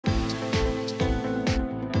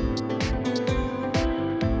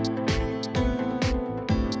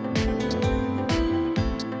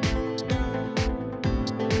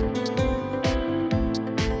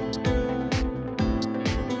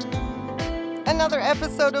Another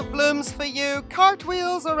episode of blooms for you.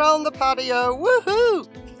 Cartwheels around the patio. Woohoo!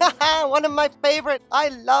 One of my favorite. I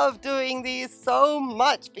love doing these so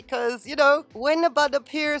much because, when a bud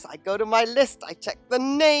appears, I go to my list, I check the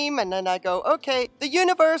name, and then I go, okay, the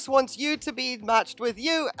universe wants you to be matched with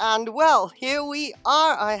you. And well, here we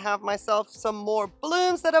are. I have myself some more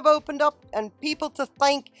blooms that have opened up and people to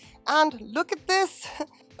thank. And look at this.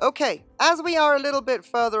 Okay, as we are a little bit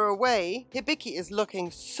further away, Hibiki is looking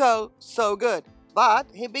so good.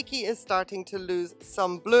 But Hibiki is starting to lose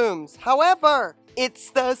some blooms. However, it's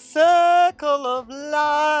the circle of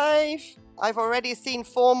life. I've already seen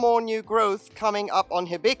 4 more new growths coming up on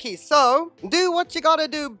Hibiki. So do what you gotta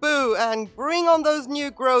do, boo, and bring on those new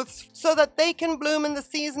growths so that they can bloom in the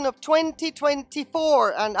season of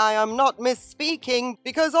 2024. And I am not misspeaking,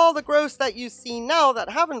 because all the growths that you see now that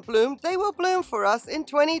haven't bloomed, they will bloom for us in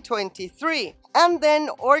 2023. And then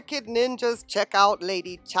Orchid Ninjas, check out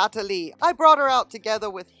Lady Chattaladae. I brought her out together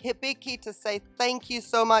with Hibiki to say thank you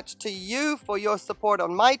so much to you for your support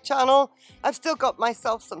on my channel. I've still got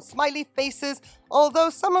myself some smiley faces.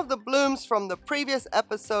 Although some of the blooms from the previous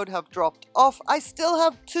episode have dropped off, I still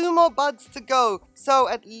have 2 more buds to go. So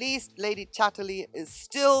at least Lady Chattaladae is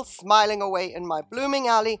still smiling away in my blooming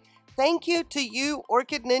alley. Thank you to you,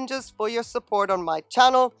 Orchid Ninjas, for your support on my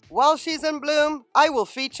channel. While she's in bloom, I will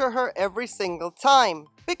feature her every single time.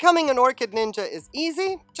 Becoming an Orchid Ninja is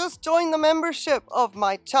easy. Just join the membership of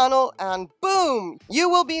my channel and boom! You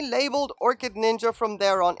will be labeled Orchid Ninja from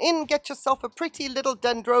there on in. Get yourself a pretty little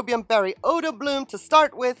Dendrobium berry odor bloom to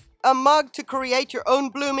start with. A mug to create your own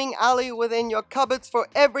blooming alley within your cupboards for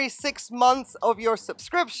every 6 months of your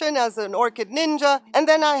subscription as an Orchid Ninja. And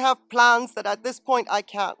then I have plans that at this point I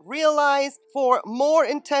can't realize for more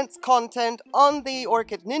intense content on the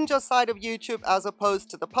Orchid Ninja side of YouTube as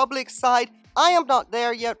opposed to the public side. I am not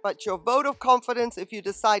there yet, but your vote of confidence if you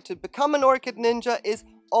decide to become an Orchid Ninja is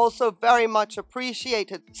also very much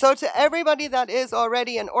appreciated. So to everybody that is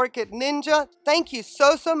already an Orchid Ninja, thank you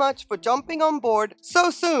so much for jumping on board so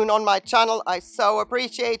soon on my channel. I so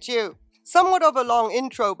appreciate you. Somewhat of a long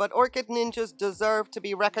intro, but Orchid Ninjas deserve to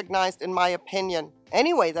be recognized in my opinion.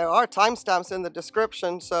 Anyway, there are timestamps in the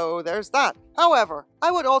description, so there's that. However,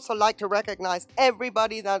 I would also like to recognize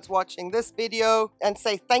everybody that's watching this video and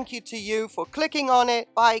say thank you to you for clicking on it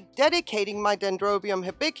by dedicating my Dendrobium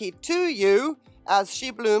Hibiki to you as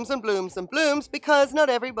she blooms and blooms and blooms, because not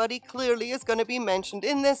everybody clearly is going to be mentioned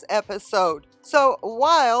in this episode. So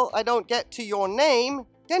while I don't get to your name,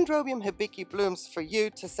 Dendrobium Hibiki blooms for you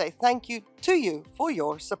to say thank you to you for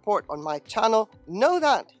your support on my channel. Know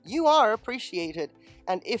that you are appreciated.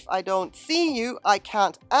 And if I don't see you, I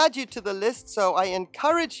can't add you to the list, so I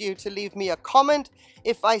encourage you to leave me a comment.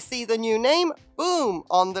 If I see the new name, boom,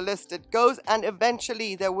 on the list it goes, and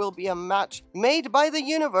eventually there will be a match made by the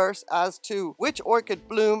universe as to which orchid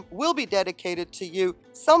bloom will be dedicated to you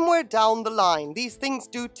somewhere down the line. These things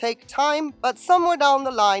do take time, but somewhere down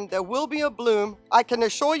the line there will be a bloom. I can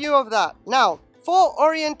assure you of that. Now, for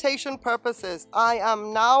orientation purposes, I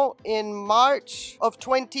am now in March of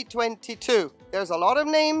 2022. There's a lot of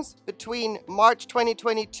names between March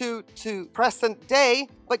 2022 to present day,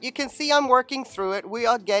 but you can see I'm working through it. We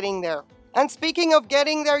are getting there. And speaking of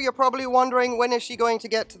getting there, you're probably wondering, when is she going to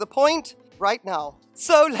get to the point? Right now.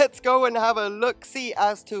 So let's go and have a look-see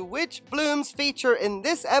as to which blooms feature in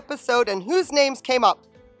this episode and whose names came up.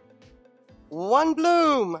 One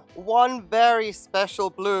bloom, one very special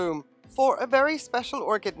bloom for a very special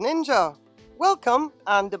Orchid Ninja. Welcome,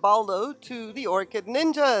 Andibaldo, to the Orchid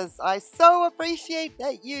Ninjas. I so appreciate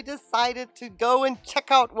that you decided to go and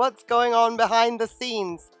check out what's going on behind the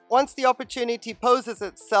scenes. Once the opportunity poses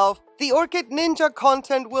itself, the Orchid Ninja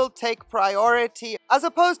content will take priority as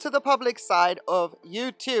opposed to the public side of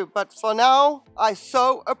YouTube. But for now, I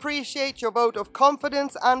so appreciate your vote of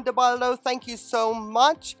confidence, Andibaldo. Thank you so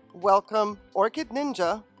much. Welcome, Orchid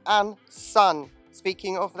Ninja and Sun.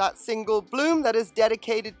 Speaking of that single bloom that is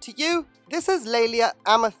dedicated to you, this is Laelia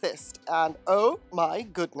Amethyst, and oh my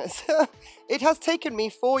goodness, it has taken me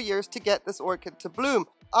 4 years to get this orchid to bloom.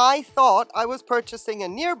 I thought I was purchasing a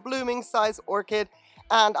near blooming size orchid,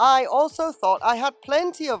 and I also thought I had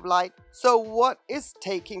plenty of light. So what is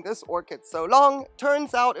taking this orchid so long?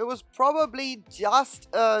 Turns out it was probably just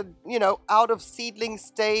out of seedling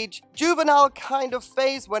stage, juvenile kind of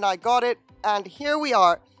phase when I got it, and here we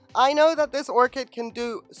are. I know that this orchid can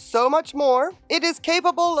do so much more. It is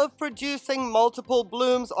capable of producing multiple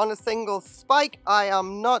blooms on a single spike. I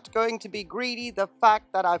am not going to be greedy. The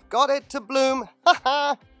fact that I've got it to bloom,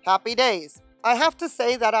 haha, happy days. I have to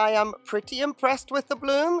say that I am pretty impressed with the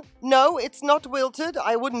bloom. No, it's not wilted.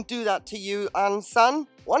 I wouldn't do that to you and son.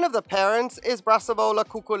 One of the parents is Brassavola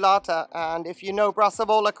cucullata, and if you know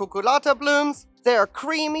Brassavola cucullata blooms, they're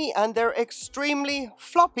creamy and they're extremely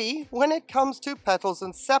floppy when it comes to petals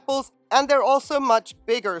and sepals, and they're also much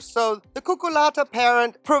bigger. So the cucullata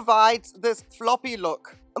parent provides this floppy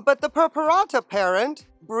look, but the purpurata parent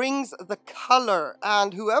brings the color,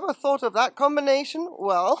 and whoever thought of that combination,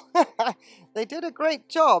 well, they did a great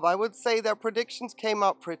job. I would say their predictions came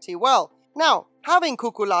out pretty well. Now, having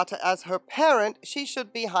cucullata as her parent, she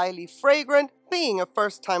should be highly fragrant. Being a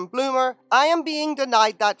first-time bloomer, I am being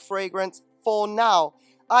denied that fragrance for now.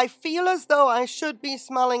 I feel as though I should be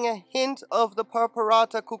smelling a hint of the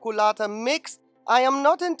purpurata cucullata mix. I am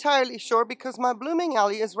not entirely sure because my blooming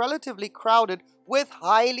alley is relatively crowded with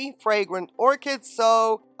highly fragrant orchids,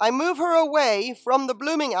 so I move her away from the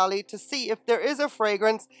blooming alley to see if there is a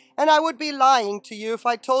fragrance, and I would be lying to you if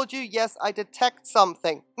I told you, yes, I detect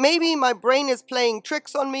something. Maybe my brain is playing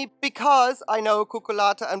tricks on me because I know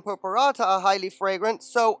cucullata and purpurata are highly fragrant,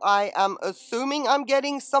 so I am assuming I'm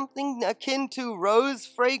getting something akin to rose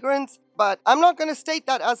fragrance, but I'm not going to state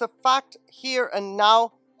that as a fact here and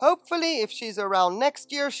now. Hopefully, if she's around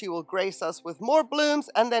next year, she will grace us with more blooms,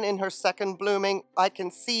 and then in her second blooming, I can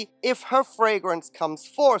see if her fragrance comes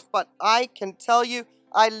forth. But I can tell you,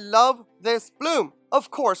 I love this bloom. Of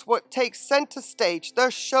course, what takes center stage, the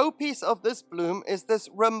showpiece of this bloom, is this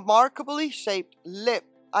remarkably shaped lip.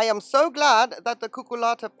 I am so glad that the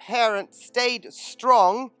cucullata parent stayed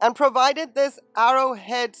strong and provided this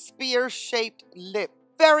arrowhead spear-shaped lip.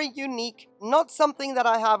 Very unique, not something that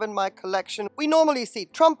I have in my collection. We normally see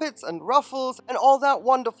trumpets and ruffles and all that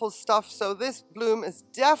wonderful stuff, so this bloom is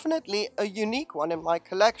definitely a unique one in my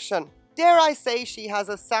collection. Dare I say she has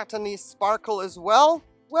a satiny sparkle as well?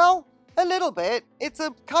 Well, a little bit. It's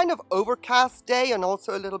a kind of overcast day and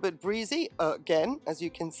also a little bit breezy, again, as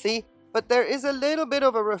you can see. But there is a little bit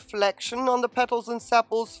of a reflection on the petals and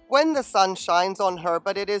sepals when the sun shines on her,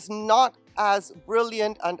 but it is not as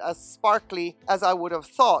brilliant and as sparkly as I would have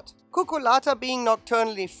thought. Cucullata being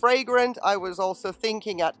nocturnally fragrant, I was also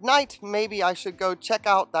thinking at night, maybe I should go check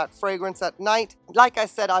out that fragrance at night. Like I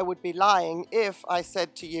said, I would be lying if I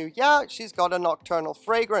said to you, yeah, she's got a nocturnal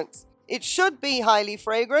fragrance. It should be highly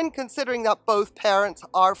fragrant, considering that both parents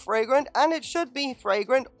are fragrant, and it should be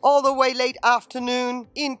fragrant all the way late afternoon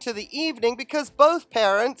into the evening, because both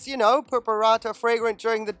parents, you know, purpurata fragrant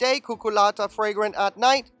during the day, cucullata fragrant at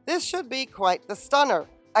night. This should be quite the stunner.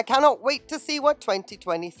 I cannot wait to see what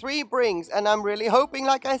 2023 brings, and I'm really hoping,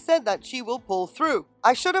 like I said, that she will pull through.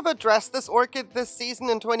 I should have addressed this orchid this season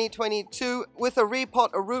in 2022 with a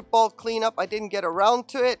repot, a root ball cleanup. I didn't get around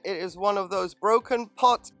to it. It is one of those broken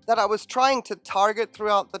pots that I was trying to target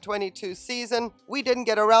throughout the 22 season. We didn't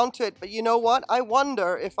get around to it, but you know what? I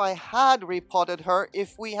wonder if I had repotted her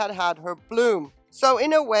if we had had her bloom. So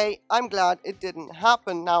in a way, I'm glad it didn't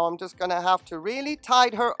happen. Now I'm just going to have to really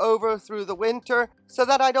tide her over through the winter so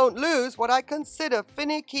that I don't lose what I consider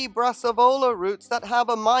finicky Brassavola roots that have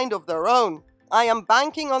a mind of their own. I am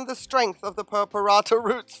banking on the strength of the purpurata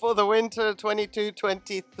roots for the winter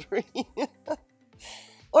 22-23.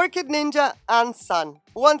 Orchid Ninja and Son,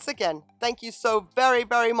 once again, thank you so very,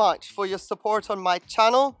 very much for your support on my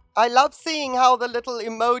channel. I love seeing how the little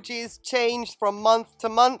emojis change from month to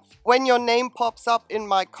month when your name pops up in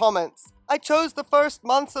my comments. I chose the first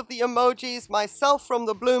months of the emojis myself from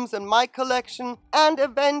the blooms in my collection, and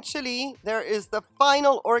eventually there is the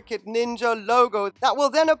final Orchid Ninja logo that will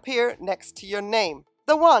then appear next to your name.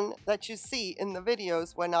 The one that you see in the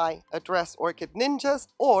videos when I address Orchid Ninjas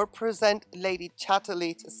or present Lady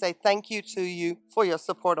Chattaladae to say thank you to you for your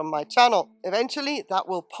support on my channel. Eventually, that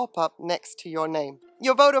will pop up next to your name.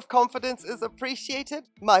 Your vote of confidence is appreciated.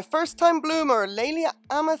 My first time bloomer, Laelia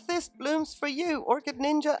Amethyst, blooms for you, Orchid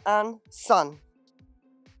Ninja and Son.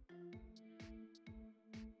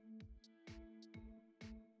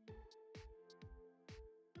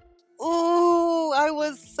 Ooh, I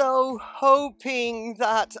was so hoping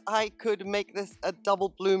that I could make this a double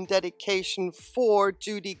bloom dedication for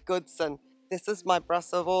Judy Goodson. This is my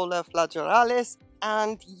Brassavola flagerallis,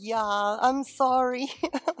 and yeah, I'm sorry.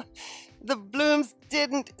 The blooms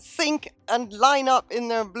didn't sync and line up in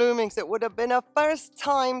their bloomings. It would have been a first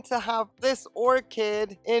time to have this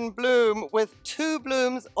orchid in bloom with two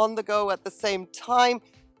blooms on the go at the same time.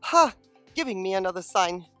 Ha! Giving me another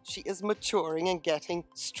sign she is maturing and getting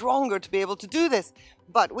stronger to be able to do this.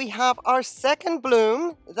 But we have our second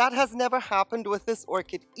bloom. That has never happened with this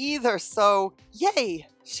orchid either, so yay!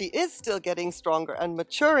 she is still getting stronger and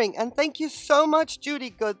maturing. And thank you so much, Judy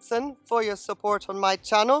Goodson, for your support on my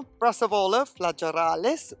channel. Brassavola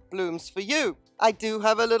flagerallis blooms for you. I do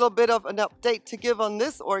have a little bit of an update to give on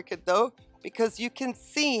this orchid though, because you can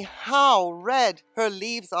see how red her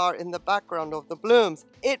leaves are in the background of the blooms.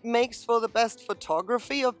 It makes for the best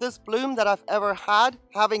photography of this bloom that I've ever had.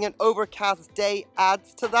 Having an overcast day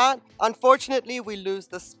adds to that. Unfortunately, we lose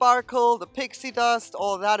the sparkle, the pixie dust,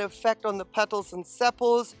 all that effect on the petals and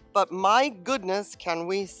sepals. But my goodness, can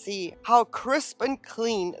we see how crisp and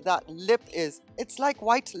clean that lip is. It's like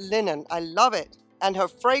white linen. I love it. And her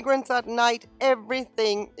fragrance at night,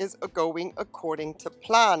 everything is going according to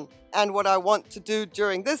plan. And what I want to do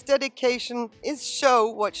during this dedication is show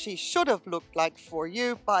what she should have looked like for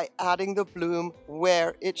you by adding the bloom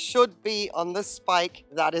where it should be on the spike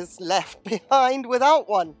that is left behind without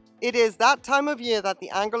one. It is that time of year that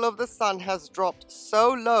the angle of the sun has dropped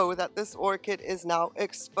so low that this orchid is now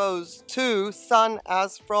exposed to sun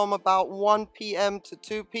as from about 1 p.m. to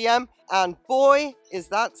 2 p.m. And boy, is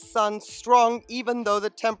that sun strong, even though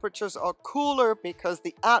the temperatures are cooler because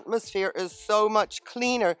the atmosphere is so much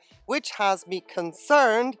cleaner, which has me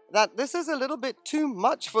concerned that this is a little bit too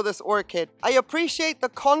much for this orchid. I appreciate the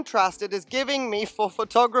contrast it is giving me for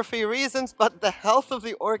photography reasons, but the health of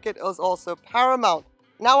the orchid is also paramount.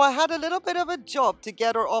 Now, I had a little bit of a job to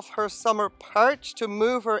get her off her summer perch to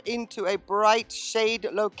move her into a bright shade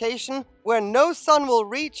location where no sun will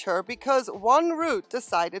reach her because one root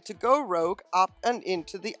decided to go rogue up and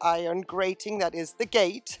into the iron grating that is the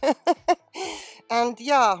gate. And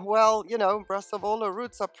yeah, well, you know, Brassavola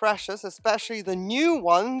roots are precious, especially the new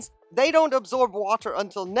ones. They don't absorb water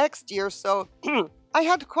until next year, so I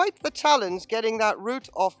had quite the challenge getting that root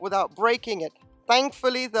off without breaking it.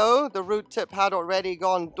 Thankfully, though, the root tip had already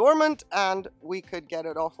gone dormant and we could get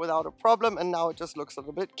it off without a problem, and now it just looks a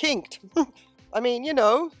little bit kinked. I mean, you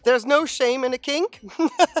know, there's no shame in a kink.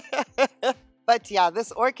 But yeah,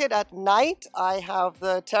 this orchid at night, I have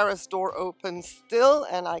the terrace door open still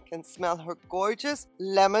and I can smell her gorgeous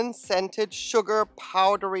lemon-scented, sugar,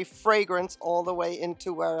 powdery fragrance all the way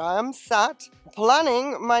into where I am sat,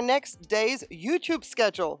 planning my next day's YouTube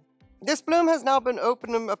schedule. This bloom has now been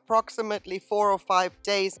open approximately 4 or 5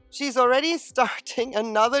 days. She's already starting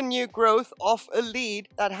another new growth off a lead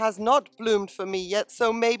that has not bloomed for me yet.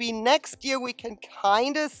 So maybe next year we can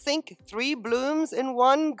kind of sync 3 blooms in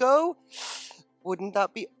one go. Wouldn't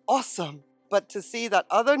that be awesome? But to see that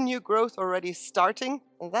other new growth already starting,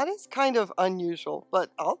 that is kind of unusual, but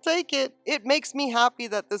I'll take it. It makes me happy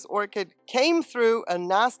that this orchid came through a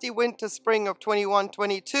nasty winter spring of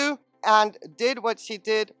 21-22. And did what she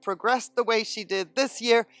did, progressed the way she did this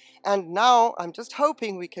year, and now I'm just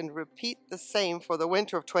hoping we can repeat the same for the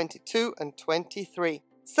winter of 22 and 23.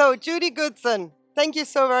 So Judy Goodson, thank you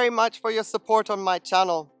so very much for your support on my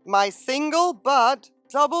channel. My single but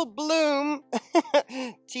double bloom,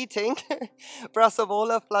 cheating,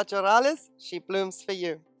 Brassavola flagerallis, she blooms for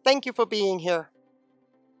you. Thank you for being here.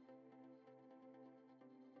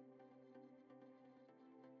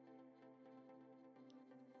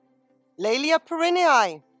 Laelia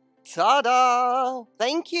perrinii. Ta-da!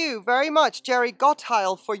 Thank you very much, Jerry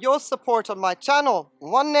Gottheil, for your support on my channel.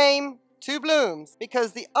 1 name, 2 blooms,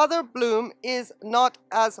 because the other bloom is not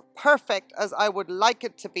as perfect as I would like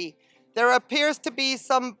it to be. There appears to be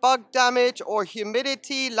some bug damage or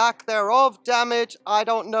humidity, lack thereof damage, I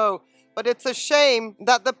don't know. But it's a shame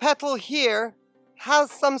that the petal here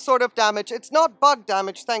has some sort of damage. It's not bug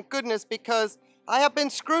damage, thank goodness, because I have been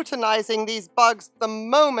scrutinizing these bugs the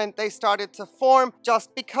moment they started to form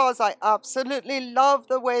just because I absolutely love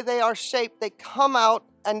the way they are shaped. They come out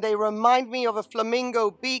and they remind me of a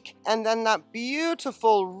flamingo beak, and then that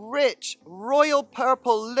beautiful, rich, royal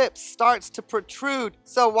purple lip starts to protrude.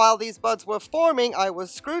 So while these buds were forming, I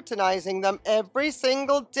was scrutinizing them every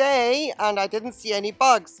single day and I didn't see any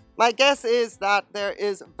bugs. My guess is that there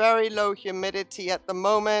is very low humidity at the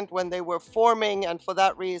moment when they were forming, and for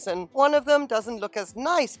that reason, one of them doesn't look as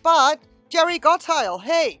nice. But Jerry Gottheil,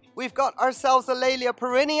 hey, we've got ourselves a Laelia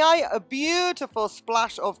perrinii, a beautiful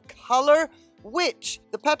splash of color, which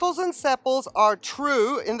the petals and sepals are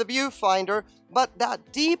true in the viewfinder, but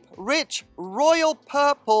that deep, rich, royal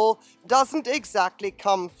purple doesn't exactly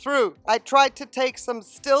come through. I tried to take some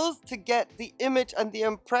stills to get the image and the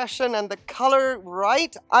impression and the color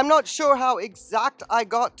right. I'm not sure how exact I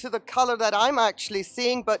got to the color that I'm actually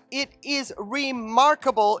seeing, but it is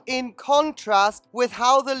remarkable in contrast with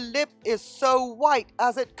how the lip is so white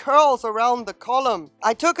as it curls around the column.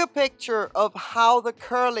 I took a picture of how the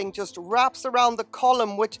curling just wraps around the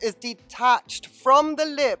column, which is detached from the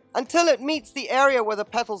lip until it meets the the area where the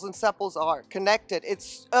petals and sepals are connected.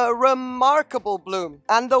 It's a remarkable bloom.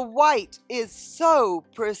 And the white is so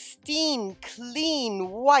pristine,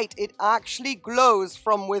 clean white. It actually glows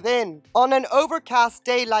from within. On an overcast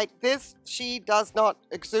day like this, she does not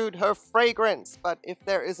exude her fragrance. But if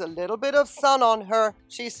there is a little bit of sun on her,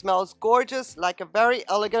 she smells gorgeous like a very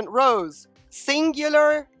elegant rose.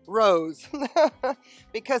 Singular rose.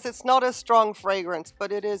 Because it's not a strong fragrance,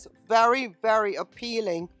 but it is very, very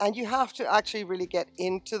appealing. And you have to actually really get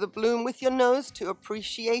into the bloom with your nose to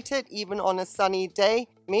appreciate it, even on a sunny day.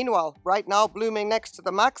 Meanwhile, right now blooming next to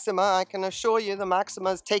the Maxima, I can assure you the Maxima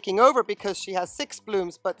is taking over because she has 6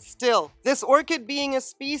 blooms, but still. This orchid being a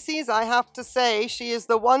species, I have to say, she is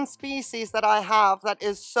the one species that I have that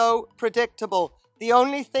is so predictable. The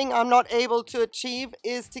only thing I'm not able to achieve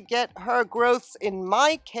is to get her growths in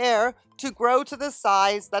my care to grow to the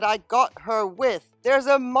size that I got her with. There's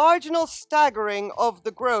a marginal staggering of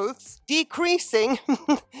the growths decreasing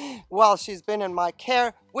while she's been in my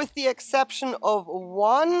care, with the exception of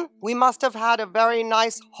one. We must have had a very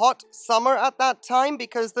nice hot summer at that time,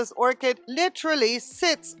 because this orchid literally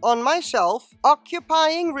sits on my shelf,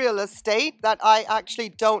 occupying real estate that I actually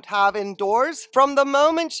don't have indoors. From the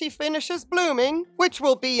moment she finishes blooming, which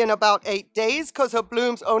will be in about 8 days, because her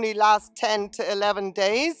blooms only last 10 to 11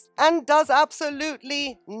 days, and does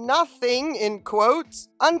absolutely nothing, in quotes,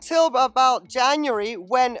 until about January,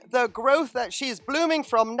 when the growth that she's blooming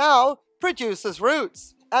from now produces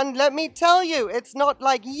roots. And let me tell you, it's not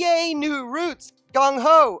like, yay, new roots,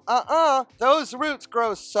 gung-ho. Those roots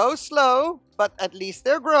grow so slow, but at least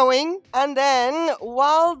they're growing. And then,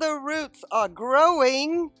 while the roots are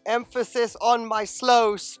growing, emphasis on my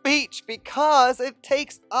slow speech, because it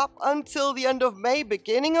takes up until the end of May,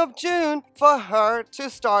 beginning of June, for her to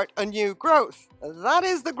start a new growth. That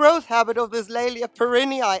is the growth habit of this Laelia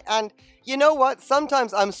perrinii. And you know what?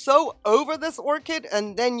 Sometimes I'm so over this orchid,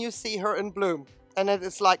 and then you see her in bloom. And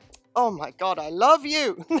it's like, oh my God, I love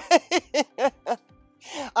you.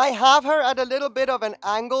 I have her at a little bit of an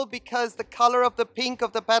angle because the color of the pink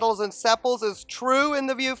of the petals and sepals is true in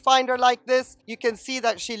the viewfinder like this. You can see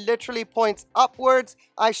that she literally points upwards.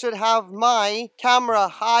 I should have my camera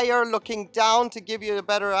higher, looking down, to give you a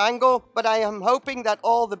better angle, but I am hoping that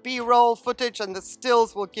all the B-roll footage and the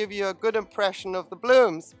stills will give you a good impression of the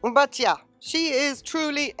blooms. But yeah, she is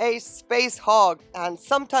truly a space hog, and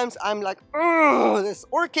sometimes I'm like, ugh, this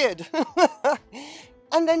orchid.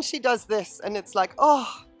 And then she does this, and it's like,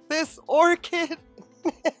 oh, this orchid.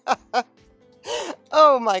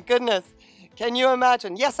 Oh my goodness. Can you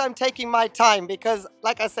imagine? Yes, I'm taking my time because,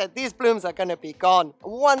 like I said, these blooms are going to be gone.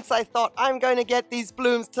 Once I thought I'm going to get these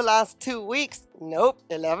blooms to last 2 weeks. Nope,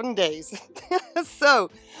 11 days.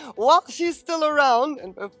 So, while she's still around,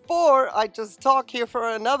 and before I just talk here for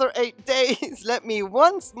another 8 days, let me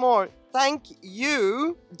once more thank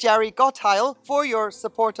you, Jerry Gottheil, for your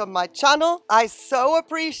support of my channel. I so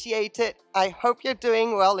appreciate it. I hope you're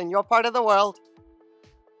doing well in your part of the world.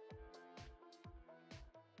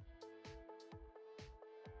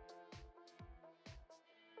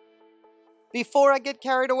 Before I get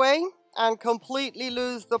carried away and completely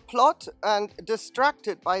lose the plot and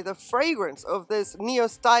distracted by the fragrance of this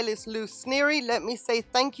Neostylis Lou Sneary, let me say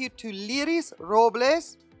thank you to Liris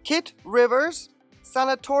Robles, Kit Rivers,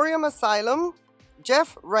 Sanatorium Asylum,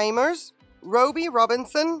 Jeff Ramers, Roby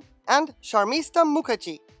Robinson, and Sharmista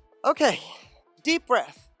Mukherjee. Okay, deep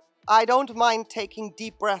breath. I don't mind taking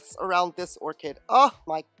deep breaths around this orchid. Oh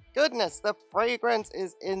my goodness, the fragrance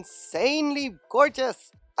is insanely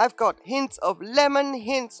gorgeous. I've got hints of lemon,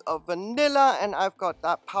 hints of vanilla, and I've got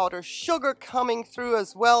that powdered sugar coming through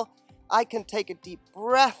as well. I can take a deep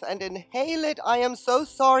breath and inhale it. I am so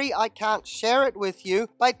sorry I can't share it with you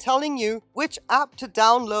by telling you which app to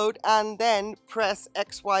download and then press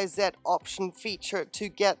XYZ option feature to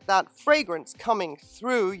get that fragrance coming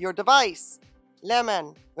through your device.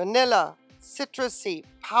 Lemon, vanilla, citrusy,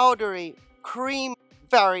 powdery, cream,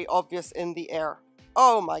 very obvious in the air.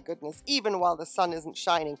 Oh my goodness, even while the sun isn't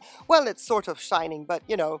shining. Well, it's sort of shining, but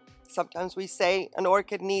you know, sometimes we say an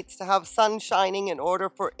orchid needs to have sun shining in order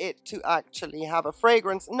for it to actually have a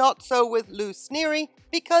fragrance. Not so with Lou Sneary,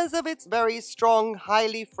 because of its very strong,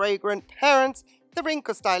 highly fragrant parents, the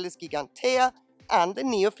Rhynchostylis gigantea and the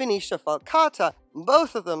Neophoenicia falcata.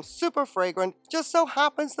 Both of them super fragrant. Just so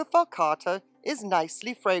happens the falcata is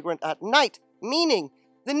nicely fragrant at night, meaning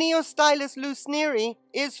The Neostylis Lou Sneary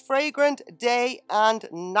is fragrant day and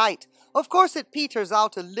night. Of course, it peters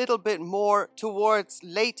out a little bit more towards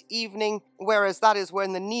late evening, whereas that is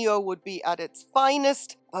when the Neo would be at its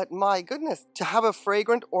finest. But my goodness, to have a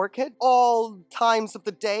fragrant orchid all times of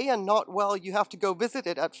the day and not, well, you have to go visit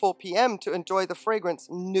it at 4 p.m. to enjoy the fragrance.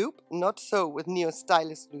 Nope, not so with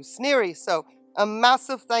Neostylis Lou Sneary. So a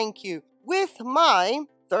massive thank you. With my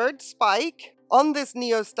third spike on this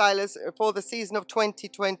Neostylis for the season of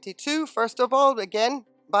 2022, first of all, again,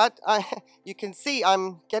 but you can see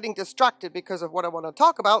I'm getting distracted because of what I want to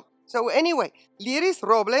talk about. So anyway, Liris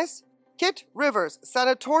Robles, Kit Rivers,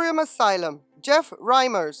 Sanatorium Asylum, Jeff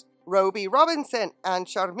Reimers, Roby Robinson, and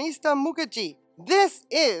Sharmista Mukherjee. This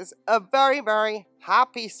is a very, very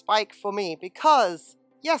happy spike for me because,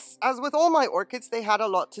 yes, as with all my orchids, they had a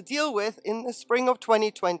lot to deal with in the spring of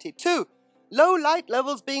 2022. Low light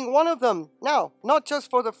levels being one of them. Now, not just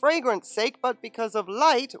for the fragrance sake, but because of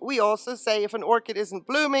light, we also say if an orchid isn't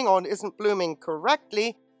blooming or isn't blooming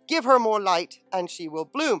correctly, give her more light and she will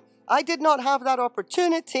bloom. I did not have that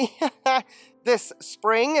opportunity this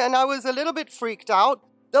spring and I was a little bit freaked out.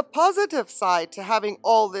 The positive side to having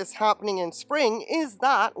all this happening in spring is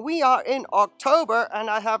that we are in October and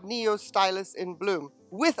I have Neostylis in bloom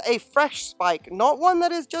with a fresh spike, not one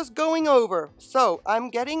that is just going over. So I'm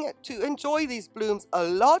getting to enjoy these blooms a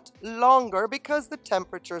lot longer because the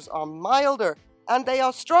temperatures are milder and they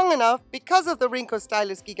are strong enough because of the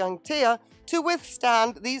Rhynchostylis gigantea to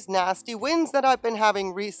withstand these nasty winds that I've been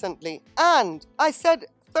having recently. And I said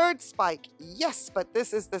third spike, yes, but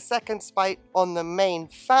this is the second spike on the main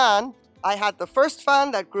fan. I had the first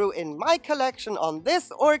fan that grew in my collection on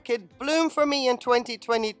this orchid bloom for me in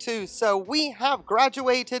 2022. So we have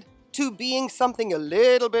graduated to being something a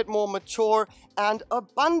little bit more mature and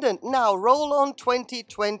abundant. Now roll on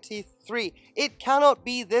 2023. It cannot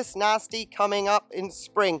be this nasty coming up in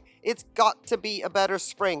spring. It's got to be a better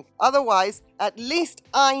spring. Otherwise, at least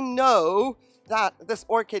I know that this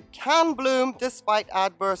orchid can bloom despite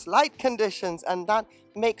adverse light conditions, and that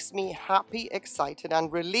makes me happy, excited,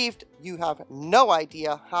 and relieved. You have no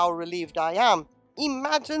idea how relieved I am.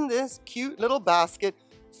 Imagine this cute little basket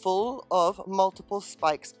full of multiple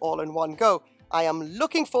spikes all in one go. I am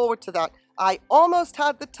looking forward to that. I almost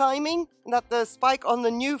had the timing that the spike on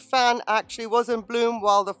the new fan actually was in bloom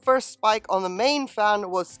while the first spike on the main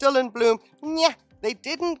fan was still in bloom. Nyeh. They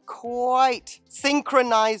didn't quite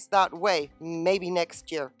synchronize that way. Maybe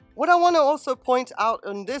next year. What I want to also point out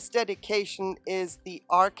on this dedication is the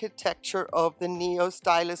architecture of the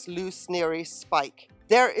Neostylis Lou Sneary spike.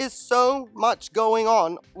 There is so much going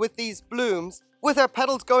on with these blooms, with their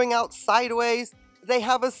petals going out sideways. They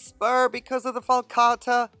have a spur because of the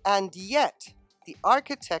falcata, and yet the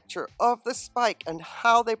architecture of the spike and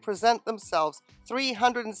how they present themselves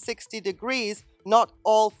 360 degrees, not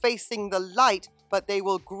all facing the light, but they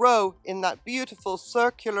will grow in that beautiful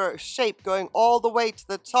circular shape going all the way to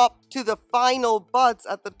the top, to the final buds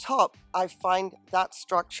at the top. I find that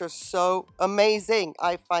structure so amazing.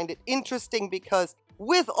 I find it interesting because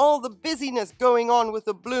with all the busyness going on with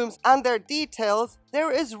the blooms and their details,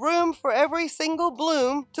 there is room for every single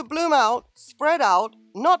bloom to bloom out, spread out,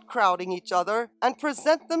 not crowding each other, and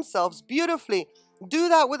present themselves beautifully. Do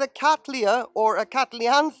that with a cattleya or a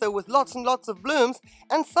cattleyanthus with lots and lots of blooms,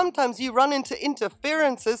 and sometimes you run into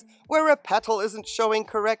interferences where a petal isn't showing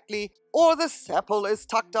correctly, or the sepal is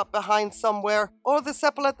tucked up behind somewhere, or the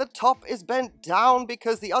sepal at the top is bent down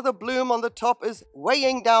because the other bloom on the top is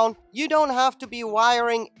weighing down. You don't have to be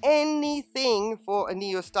wiring anything for a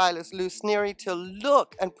Neostylis Lou Sneary to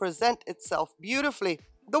look and present itself beautifully.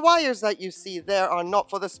 The wires that you see there are not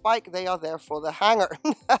for the spike, they are there for the hanger.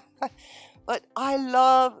 But I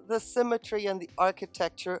love the symmetry and the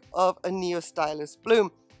architecture of a Neostylis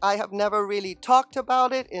bloom. I have never really talked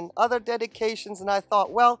about it in other dedications, and I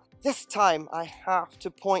thought, well, this time I have to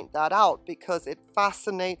point that out because it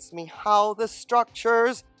fascinates me how the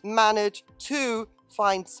structures manage to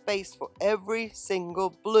find space for every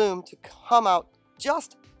single bloom to come out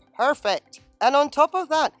just perfect. And on top of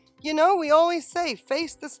that, you know, we always say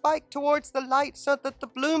face the spike towards the light so that the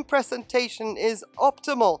bloom presentation is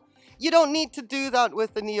optimal. You don't need to do that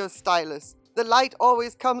with the Neostylis. The light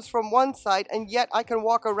always comes from one side, and yet I can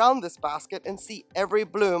walk around this basket and see every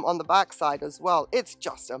bloom on the back side as well. It's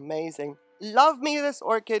just amazing. Love me this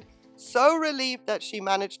orchid. So relieved that she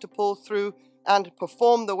managed to pull through and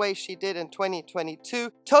perform the way she did in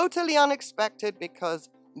 2022. Totally unexpected because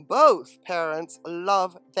both parents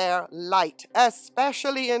love their light,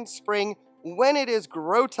 especially in spring when it is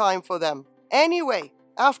grow time for them. Anyway,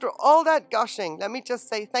 after all that gushing, let me just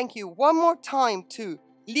say thank you one more time to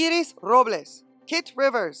Liris Robles, Kit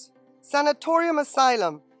Rivers, Sanatorium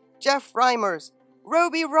Asylum, Jeff Reimers,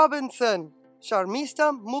 Roby Robinson,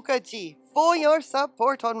 Sharmista Mukherjee for your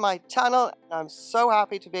support on my channel. I'm so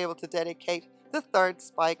happy to be able to dedicate the third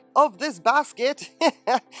spike of this basket,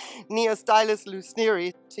 Neostylis Lou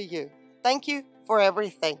Sneary, to you. Thank you for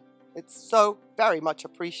everything. It's so very much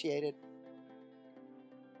appreciated.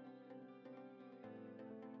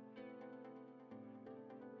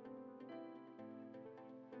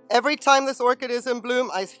 Every time this orchid is in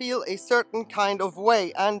bloom, I feel a certain kind of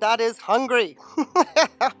way, and that is hungry.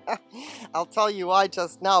 I'll tell you why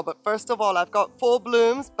just now, but first of all, I've got full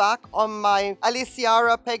blooms back on my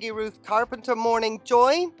Aliceara Peggy Ruth Carpenter Morning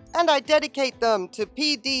Joy, and I dedicate them to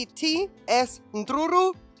PDT, S.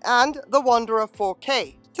 Ndruru, and The Wanderer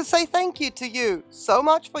 4K to say thank you to you so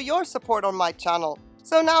much for your support on my channel.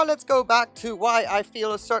 So now let's go back to why I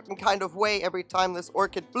feel a certain kind of way every time this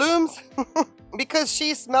orchid blooms. Because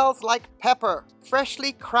she smells like pepper.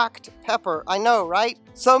 Freshly cracked pepper. I know, right?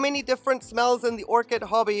 So many different smells in the orchid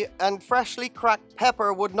hobby, and freshly cracked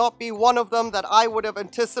pepper would not be one of them that I would have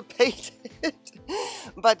anticipated.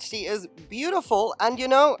 But she is beautiful, and you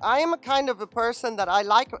know, I am a kind of a person that I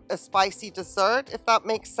like a spicy dessert, if that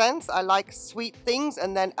makes sense. I like sweet things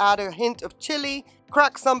and then add a hint of chili,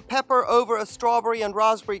 crack some pepper over a strawberry and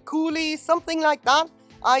raspberry coulis, something like that.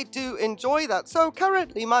 I do enjoy that. So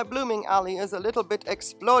currently my blooming alley is a little bit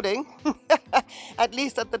exploding, at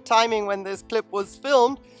least at the timing when this clip was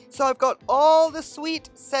filmed. So I've got all the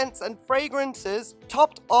sweet scents and fragrances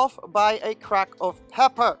topped off by a crack of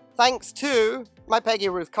pepper, thanks to my Peggy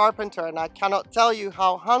Ruth Carpenter, and I cannot tell you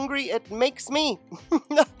how hungry it makes me.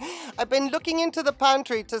 I've been looking into the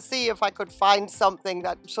pantry to see if I could find something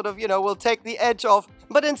that sort of, you know, will take the edge off.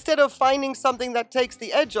 But instead of finding something that takes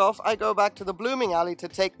the edge off, I go back to the blooming alley to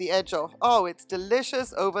take the edge off. Oh, it's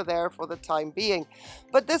delicious over there for the time being.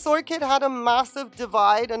 But this orchid had a massive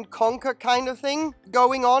divide and conquer kind of thing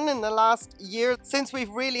going on in the last year since we've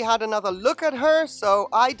really had another look at her. So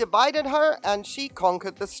I divided her and she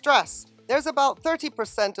conquered the stress. There's about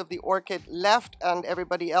 30% of the orchid left, and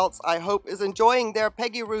everybody else, I hope, is enjoying their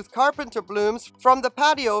Peggy Ruth Carpenter blooms from the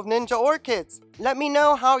patio of Ninja Orchids. Let me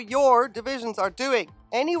know how your divisions are doing.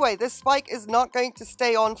 Anyway, this spike is not going to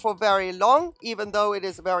stay on for very long, even though it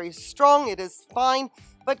is very strong, it is fine.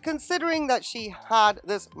 But considering that she had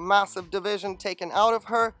this massive division taken out of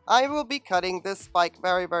her, I will be cutting this spike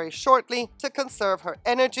very, very shortly to conserve her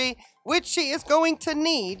energy, which she is going to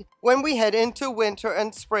need when we head into winter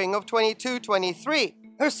and spring of 22-23.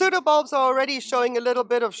 Her pseudobulbs are already showing a little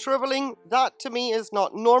bit of shriveling. That to me is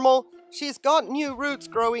not normal. She's got new roots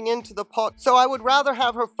growing into the pot, so I would rather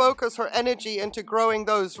have her focus her energy into growing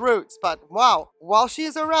those roots. But wow, while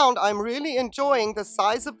she's around, I'm really enjoying the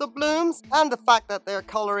size of the blooms and the fact that they're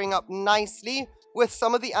coloring up nicely with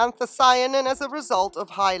some of the anthocyanin as a result of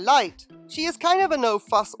high light. She is kind of a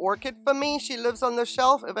no-fuss orchid for me. She lives on the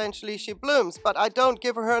shelf, eventually she blooms, but I don't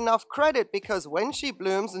give her enough credit because when she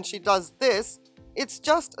blooms and she does this, it's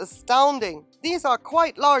just astounding. These are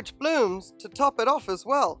quite large blooms to top it off as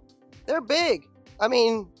well. They're big. I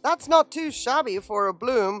mean, that's not too shabby for a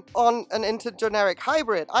bloom on an intergeneric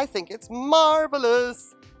hybrid. I think it's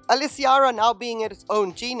marvelous. Aliceara now being its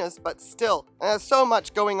own genus, but still, there's so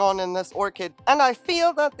much going on in this orchid, and I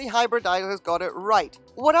feel that the hybridizers got it right.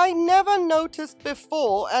 What I never noticed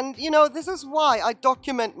before, and you know, this is why I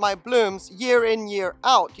document my blooms year in, year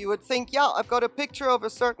out. You would think, yeah, I've got a picture of a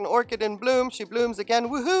certain orchid in bloom, she blooms again,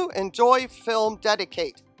 woohoo, enjoy, film,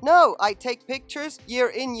 dedicate. No, I take pictures year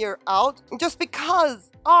in, year out, just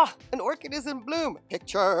because, an orchid is in bloom.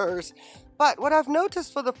 Pictures. But what I've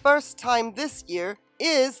noticed for the first time this year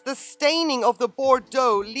is the staining of the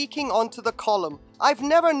Bordeaux leaking onto the column. I've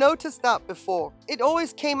never noticed that before. It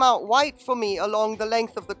always came out white for me along the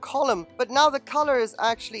length of the column, but now the color is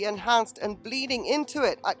actually enhanced and bleeding into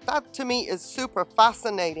it. That to me is super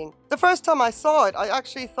fascinating. The first time I saw it, I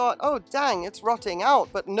actually thought, oh dang, it's rotting out,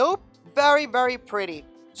 but nope, very, very pretty.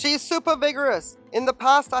 She's super vigorous. In the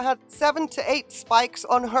past, I had 7 to 8 spikes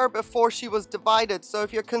on her before she was divided. So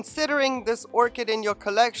if you're considering this orchid in your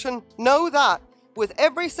collection, know that with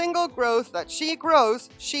every single growth that she grows,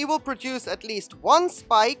 she will produce at least 1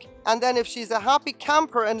 spike. And then if she's a happy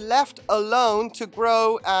camper and left alone to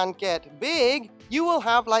grow and get big, you will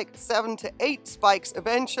have like 7 to 8 spikes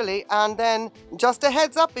eventually. And then just a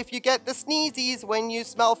heads up, if you get the sneezies when you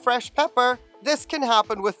smell fresh pepper, this can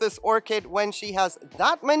happen with this orchid when she has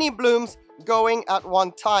that many blooms going at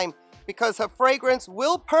one time, because her fragrance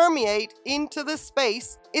will permeate into the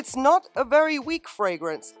space. It's not a very weak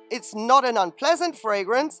fragrance. It's not an unpleasant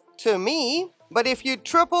fragrance to me, But if you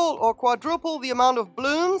triple or quadruple the amount of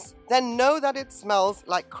blooms, then know that it smells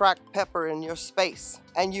like cracked pepper in your space.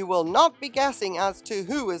 And you will not be guessing as to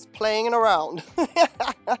who is playing around.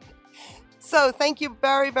 So thank you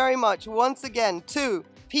very, very much once again to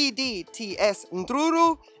PDTS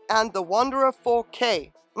Ndruru and the Wanderer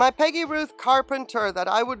 4K. My Peggy Ruth Carpenter that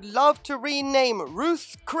I would love to rename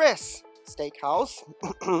Ruth Chris Steakhouse,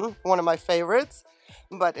 one of my favorites.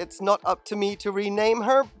 But it's not up to me to rename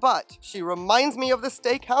her, but she reminds me of the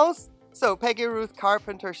steakhouse. So Peggy Ruth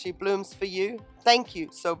Carpenter, she blooms for you. Thank you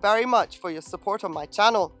so very much for your support on my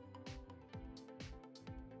channel.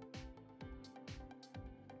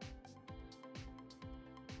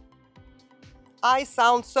 I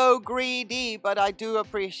sound so greedy, but I do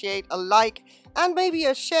appreciate a like and maybe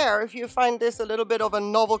a share if you find this a little bit of a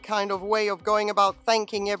novel kind of way of going about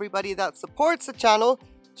thanking everybody that supports the channel.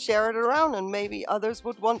 Share it around and maybe others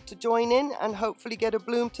would want to join in and hopefully get a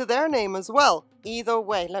bloom to their name as well. Either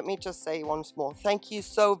way, let me just say once more, thank you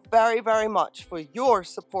so very, very much for your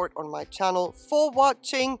support on my channel, for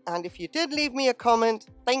watching, and if you did leave me a comment,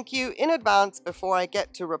 thank you in advance before I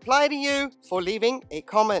get to reply to you for leaving a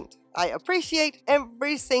comment. I appreciate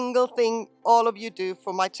every single thing all of you do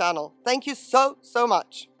for my channel. Thank you so, so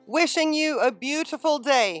much. Wishing you a beautiful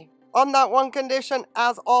day. On that one condition,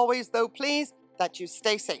 as always though, please, that you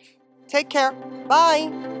stay safe. Take care.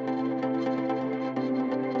 Bye.